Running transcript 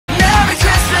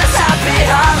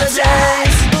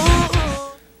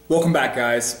Welcome back,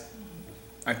 guys.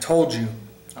 I told you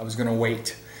I was gonna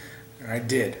wait, and I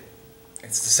did.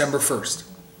 It's December 1st.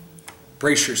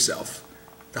 Brace yourself.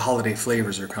 The holiday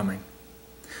flavors are coming.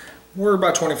 We're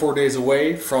about 24 days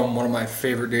away from one of my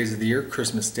favorite days of the year,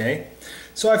 Christmas Day.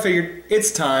 So I figured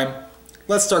it's time.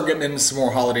 Let's start getting into some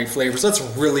more holiday flavors. Let's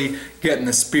really get in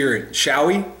the spirit, shall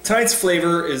we? Tonight's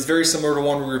flavor is very similar to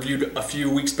one we reviewed a few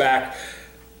weeks back.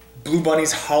 Blue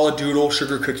Bunny's Holi-Doodle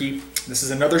sugar cookie. This is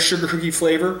another sugar cookie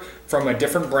flavor from a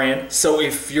different brand. So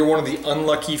if you're one of the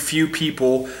unlucky few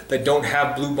people that don't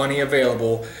have Blue Bunny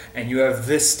available and you have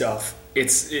this stuff,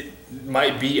 it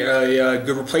might be a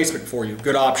good replacement for you,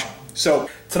 good option. So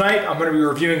tonight I'm going to be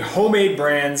reviewing Homemade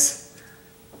Brand's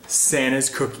Santa's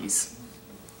Cookies.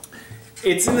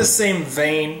 It's in the same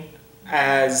vein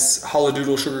as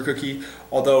Holi-Doodle sugar cookie,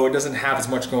 although it doesn't have as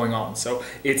much going on. So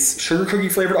it's sugar cookie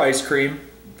flavored ice cream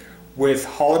with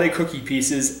holiday cookie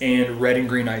pieces and red and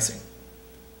green icing.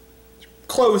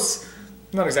 Close,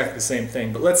 not exactly the same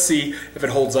thing, but let's see if it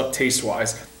holds up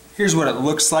taste-wise. Here's what it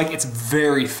looks like. It's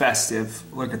very festive.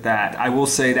 Look at that. I will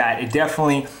say that it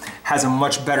definitely has a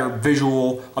much better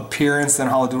visual appearance than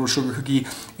Holi-Doodle sugar cookie.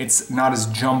 It's not as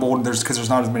jumbled because there's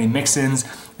not as many mix-ins,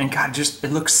 and God,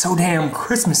 it looks so damn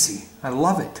Christmassy. I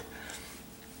love it.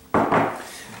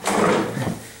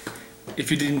 If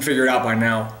you didn't figure it out by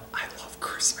now, I love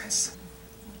Christmas.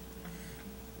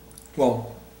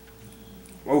 Well,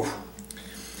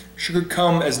 should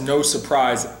come as no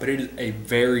surprise, but it is a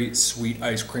very sweet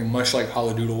ice cream, much like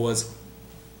Holi-Doodle was.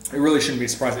 It really shouldn't be a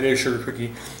surprise. It is sugar cookie,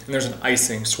 and there's an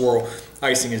icing swirl.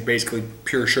 Icing is basically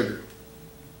pure sugar.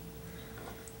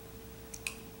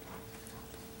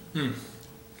 You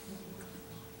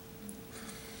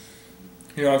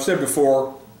know, I've said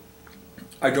before,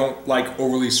 I don't like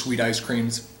overly sweet ice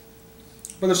creams,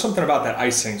 but there's something about that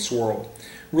icing swirl.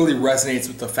 It really resonates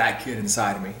with the fat kid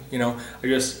inside of me. You know, it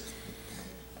just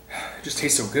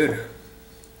tastes so good.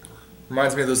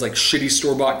 Reminds me of those like shitty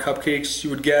store-bought cupcakes you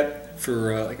would get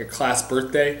for like a class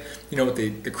birthday. You know,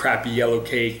 with the crappy yellow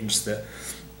cake and just the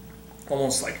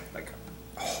almost like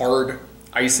hard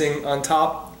icing on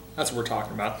top. That's what we're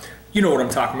talking about. You know what I'm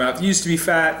talking about. If you used to be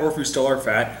fat, or if you still are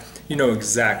fat, you know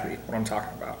exactly what I'm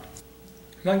talking about.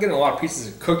 I'm not getting a lot of pieces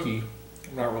of cookie.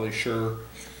 I'm not really sure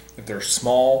if they're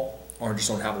small or just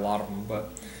don't have a lot of them, but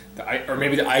or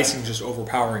maybe the icing is just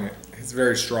overpowering it. It's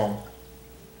very strong.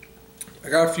 I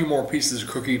got a few more pieces of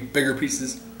cookie, bigger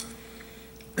pieces.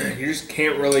 You just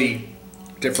can't really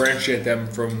differentiate them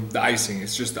from the icing.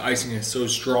 It's just the icing is so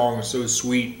strong and so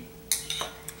sweet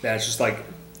that it's just like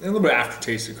a little bit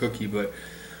aftertaste of cookie, but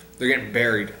they're getting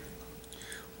buried.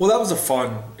 Well, that was a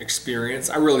fun experience.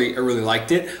 I really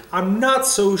liked it. I'm not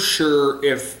so sure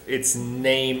if its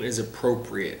name is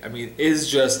appropriate. I mean, it is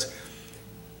just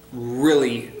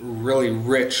really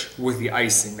rich with the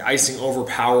icing. The icing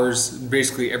overpowers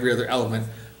basically every other element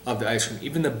of the ice cream,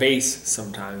 even the base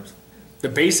sometimes. The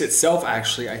base itself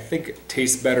actually, I think,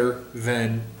 tastes better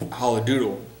than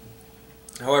Holi-Doodle.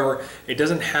 However, it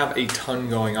doesn't have a ton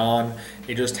going on.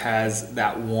 It just has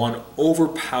that one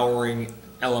overpowering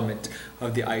element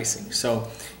of the icing. So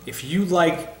if you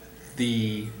like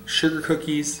the sugar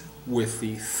cookies with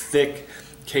the thick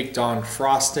caked on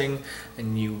frosting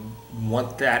and you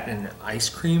want that in ice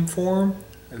cream form,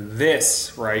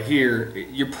 this right here,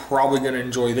 you're probably going to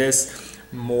enjoy this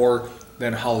more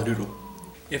than Holi-Doodle.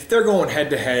 If they're going head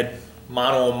to head,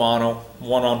 mano a mano,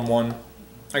 one on one,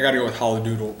 I gotta go with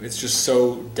Holi-Doodle. It's just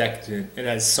so decadent. It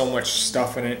has so much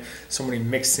stuff in it, so many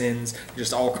mix-ins,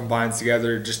 just all combines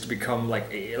together just to become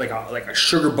like a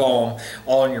sugar bomb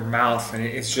all in your mouth, and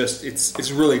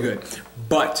it's really good.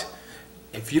 But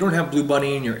if you don't have Blue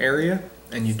Bunny in your area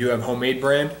and you do have Homemade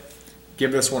Brand,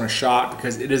 give this one a shot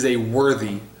because it is a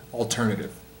worthy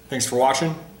alternative. Thanks for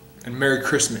watching, and Merry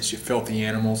Christmas, you filthy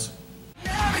animals.